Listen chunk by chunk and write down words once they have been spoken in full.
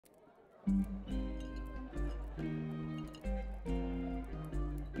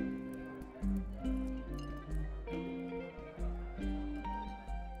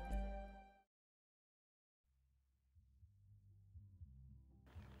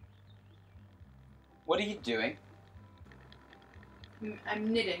What are you doing?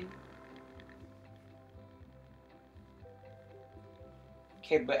 I'm knitting.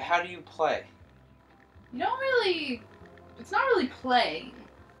 Okay, but how do you play? You don't really... It's not really playing.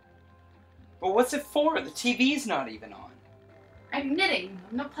 But what's it for? The TV's not even on. I'm knitting.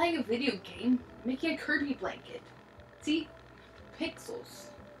 I'm not playing a video game. I'm making a Kirby blanket. See? Pixels.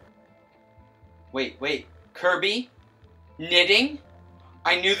 Wait. Kirby? Knitting?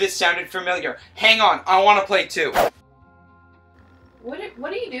 I knew this sounded familiar. Hang on, I want to play too. What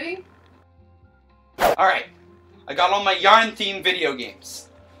are you doing? Alright, I got all my yarn-themed video games.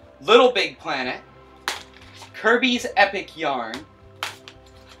 Little Big Planet, Kirby's Epic Yarn,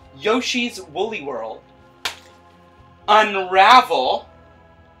 Yoshi's Woolly World, Unravel,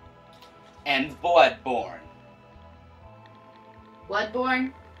 and Bloodborne.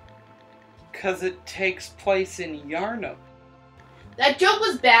 Bloodborne? 'Cause it takes place in Yarnum. That joke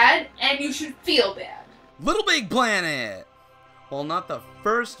was bad, and you should feel bad. Little Big Planet! While not the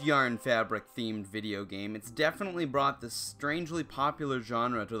first yarn fabric themed video game, it's definitely brought this strangely popular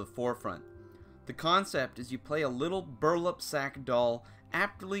genre to the forefront. The concept is you play a little burlap sack doll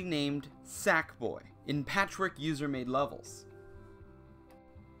aptly named Sackboy in patchwork user-made levels.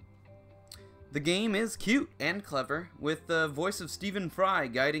 The game is cute and clever, with the voice of Stephen Fry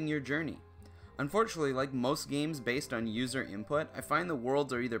guiding your journey. Unfortunately, like most games based on user input, I find the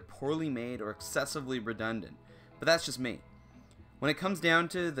worlds are either poorly made or excessively redundant, but that's just me. When it comes down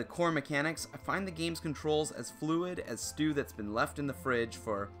to the core mechanics, I find the game's controls as fluid as stew that's been left in the fridge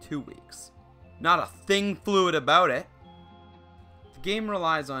for 2 weeks. Not a thing fluid about it. The game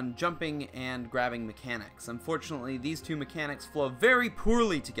relies on jumping and grabbing mechanics. Unfortunately, these two mechanics flow very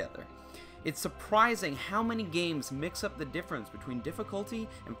poorly together. It's surprising how many games mix up the difference between difficulty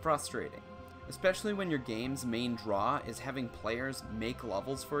and frustrating. Especially when your game's main draw is having players make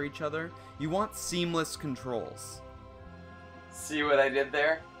levels for each other, you want seamless controls. See what I did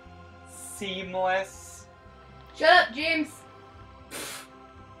there? Seamless. Shut up, James.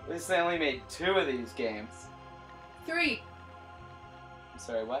 At least they only made 2 of these games. 3. I'm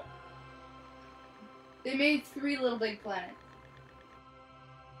sorry, what? They made 3 Little Big Planet.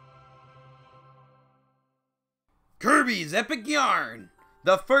 Kirby's Epic Yarn!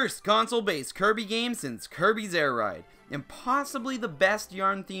 The first console-based Kirby game since Kirby's Air Ride, and possibly the best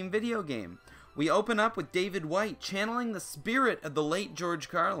yarn-themed video game. We open up with David White channeling the spirit of the late George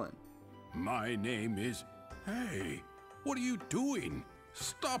Carlin. My name is... Hey, what are you doing?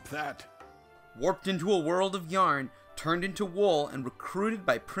 Stop that! Warped into a world of yarn, turned into wool, and recruited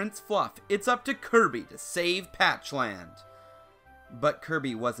by Prince Fluff, it's up to Kirby to save Patchland. But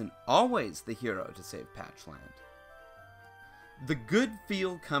Kirby wasn't always the hero to save Patchland. The Good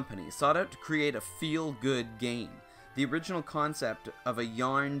Feel Company sought out to create a feel-good game. The original concept of a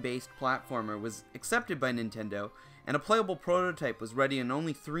yarn-based platformer was accepted by Nintendo, and a playable prototype was ready in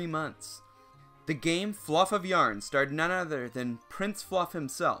only 3 months. The game Fluff of Yarn starred none other than Prince Fluff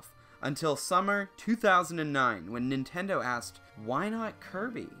himself, until summer 2009, when Nintendo asked, why not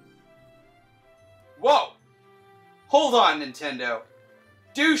Kirby? Whoa! Hold on, Nintendo.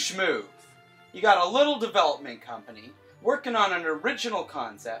 Douche move. You got a little development company working on an original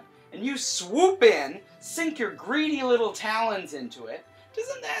concept, and you swoop in, sink your greedy little talons into it.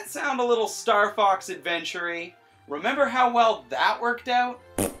 Doesn't that sound a little Star Fox Adventure-y? Remember how well that worked out?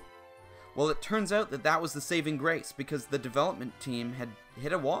 Well, it turns out that that was the saving grace, because the development team had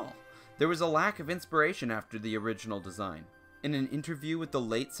hit a wall. There was a lack of inspiration after the original design. In an interview with the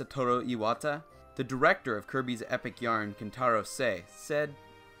late Satoru Iwata, the director of Kirby's Epic Yarn, Kentaro Sei, said,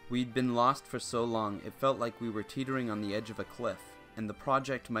 "We'd been lost for so long, it felt like we were teetering on the edge of a cliff, and the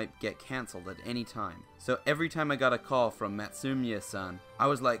project might get cancelled at any time. So every time I got a call from Matsumiya-san, I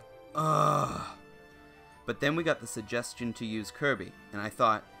was like, ugh. But then we got the suggestion to use Kirby, and I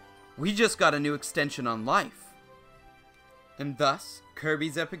thought, we just got a new extension on life." And thus,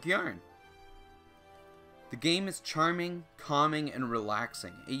 Kirby's Epic Yarn. The game is charming, calming, and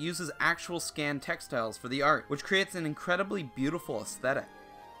relaxing. It uses actual scanned textiles for the art, which creates an incredibly beautiful aesthetic.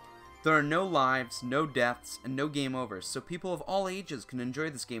 There are no lives, no deaths, and no game overs, so people of all ages can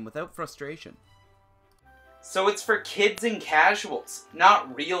enjoy this game without frustration. So it's for kids and casuals,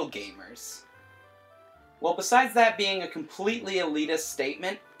 not real gamers. Well, besides that being a completely elitist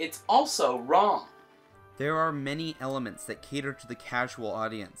statement, it's also wrong. There are many elements that cater to the casual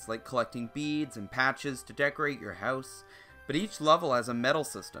audience, like collecting beads and patches to decorate your house, But each level has a medal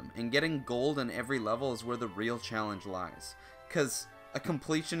system, and getting gold in every level is where the real challenge lies. Cause a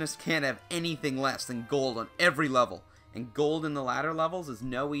completionist can't have anything less than gold on every level, and gold in the latter levels is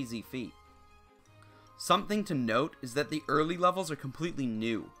no easy feat. Something to note is that the early levels are completely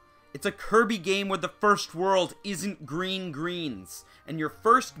new. It's a Kirby game where the first world isn't green greens, and your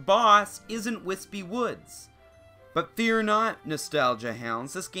first boss isn't wispy woods. But fear not, nostalgia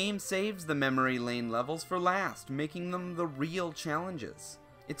hounds, this game saves the memory lane levels for last, making them the real challenges.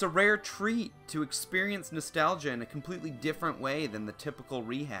 It's a rare treat to experience nostalgia in a completely different way than the typical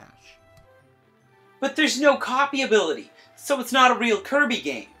rehash. But there's no copyability, so it's not a real Kirby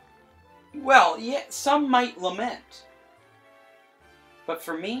game. Well, yeah, some might lament. But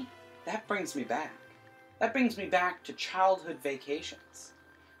for me, that brings me back. That brings me back to childhood vacations.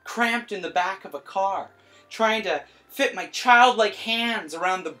 Cramped in the back of a car, trying to fit my childlike hands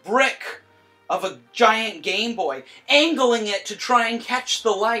around the brick of a giant Game Boy, angling it to try and catch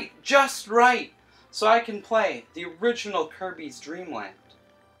the light just right so I can play the original Kirby's Dream Land.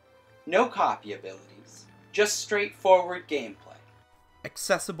 No copy abilities, just straightforward gameplay.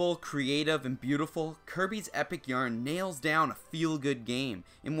 Accessible, creative, and beautiful, Kirby's Epic Yarn nails down a feel-good game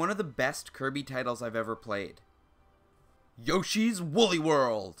in one of the best Kirby titles I've ever played. Yoshi's Woolly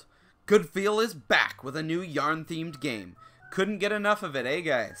World! Good Feel is back with a new yarn-themed game. Couldn't get enough of it, eh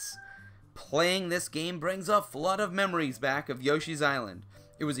guys? Playing this game brings a flood of memories back of Yoshi's Island.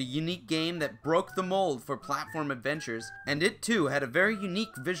 It was a unique game that broke the mold for platform adventures, and it too had a very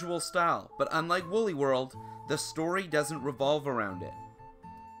unique visual style, but unlike Woolly World, the story doesn't revolve around it.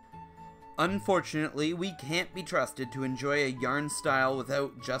 Unfortunately, we can't be trusted to enjoy a yarn style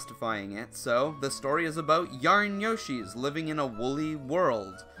without justifying it, so the story is about yarn Yoshis living in a woolly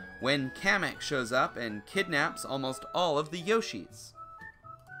world, when Kamek shows up and kidnaps almost all of the Yoshis.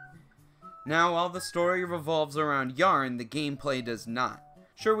 Now, while the story revolves around yarn, the gameplay does not.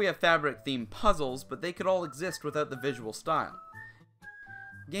 Sure, we have fabric-themed puzzles, but they could all exist without the visual style.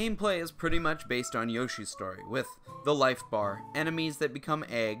 Gameplay is pretty much based on Yoshi's story, with the life bar, enemies that become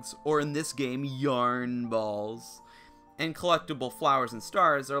eggs, or in this game, yarn balls, and collectible flowers and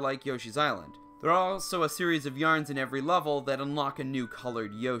stars are like Yoshi's Island. There are also a series of yarns in every level that unlock a new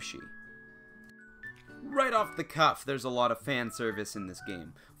colored Yoshi. Right off the cuff, there's a lot of fan service in this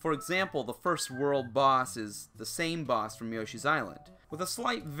game. For example, the first world boss is the same boss from Yoshi's Island, with a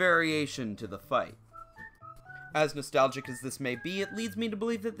slight variation to the fight. As nostalgic as this may be, it leads me to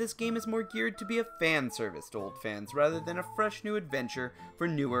believe that this game is more geared to be a fan service to old fans rather than a fresh new adventure for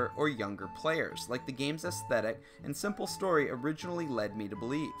newer or younger players, like the game's aesthetic and simple story originally led me to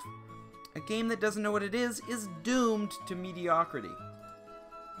believe. A game that doesn't know what it is doomed to mediocrity.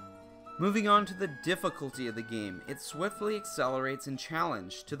 Moving on to the difficulty of the game, it swiftly accelerates in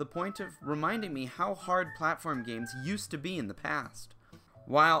challenge to the point of reminding me how hard platform games used to be in the past.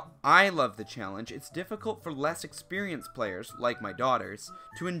 While I love the challenge, it's difficult for less experienced players, like my daughters,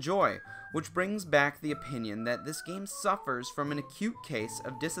 to enjoy, which brings back the opinion that this game suffers from an acute case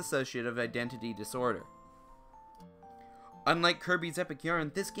of dissociative identity disorder. Unlike Kirby's Epic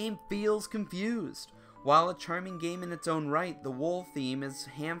Yarn, this game feels confused. While a charming game in its own right, the wool theme is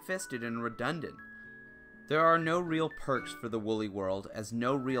ham-fisted and redundant. There are no real perks for the Woolly World, as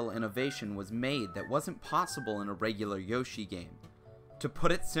no real innovation was made that wasn't possible in a regular Yoshi game. To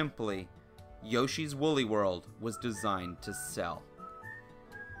put it simply, Yoshi's Woolly World was designed to sell.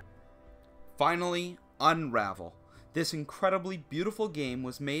 Finally, Unravel. This incredibly beautiful game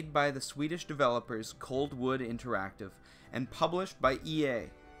was made by the Swedish developers Coldwood Interactive and published by EA.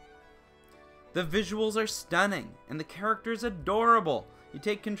 The visuals are stunning, and the characters adorable. You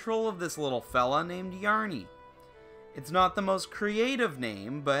take control of this little fella named Yarny. It's not the most creative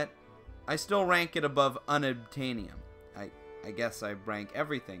name, but I still rank it above Unobtainium. I guess I rank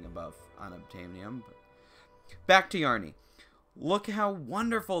everything above Unobtainium. But back to Yarny. Look how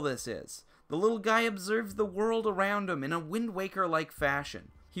wonderful this is. The little guy observes the world around him in a Wind Waker-like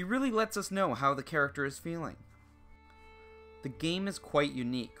fashion. He really lets us know how the character is feeling. The game is quite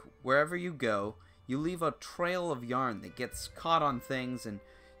unique. Wherever you go, you leave a trail of yarn that gets caught on things, and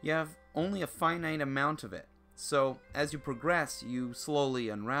you have only a finite amount of it. So, as you progress, you slowly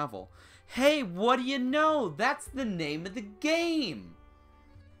unravel. Hey, what do you know? That's the name of the game!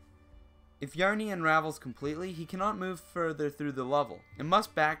 If Yarny unravels completely, he cannot move further through the level, and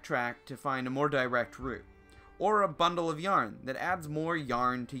must backtrack to find a more direct route, or a bundle of yarn that adds more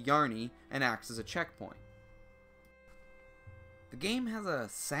yarn to Yarny and acts as a checkpoint. The game has a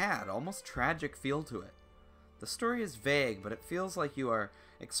sad, almost tragic feel to it. The story is vague, but it feels like you are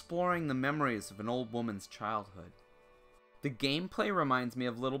exploring the memories of an old woman's childhood. The gameplay reminds me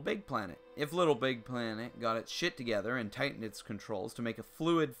of Little Big Planet. If Little Big Planet got its shit together and tightened its controls to make a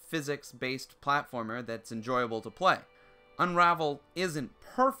fluid, physics-based platformer that's enjoyable to play. Unravel isn't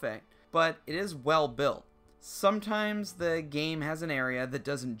perfect, but it is well built. Sometimes the game has an area that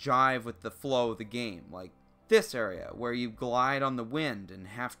doesn't jive with the flow of the game, like this area, where you glide on the wind and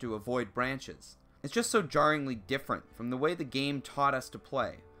have to avoid branches. It's just so jarringly different from the way the game taught us to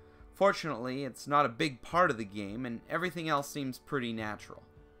play. Fortunately, it's not a big part of the game, and everything else seems pretty natural.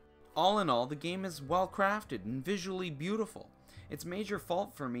 All in all, the game is well crafted and visually beautiful. Its major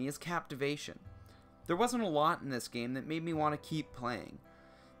fault for me is captivation. There wasn't a lot in this game that made me want to keep playing.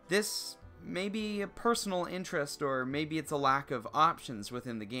 This may be a personal interest, or maybe it's a lack of options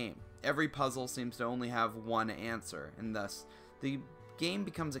within the game. Every puzzle seems to only have one answer, and thus, the game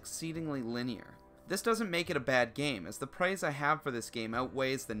becomes exceedingly linear. This doesn't make it a bad game, as the praise I have for this game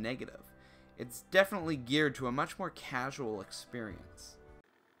outweighs the negative. It's definitely geared to a much more casual experience.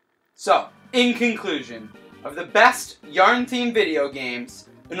 So, in conclusion, of the best yarn-themed video games,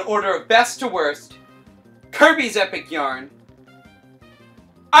 in order of best to worst, Kirby's Epic Yarn,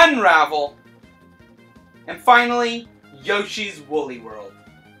 Unravel, and finally, Yoshi's Woolly World.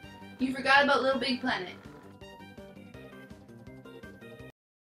 You forgot about Little Big Planet.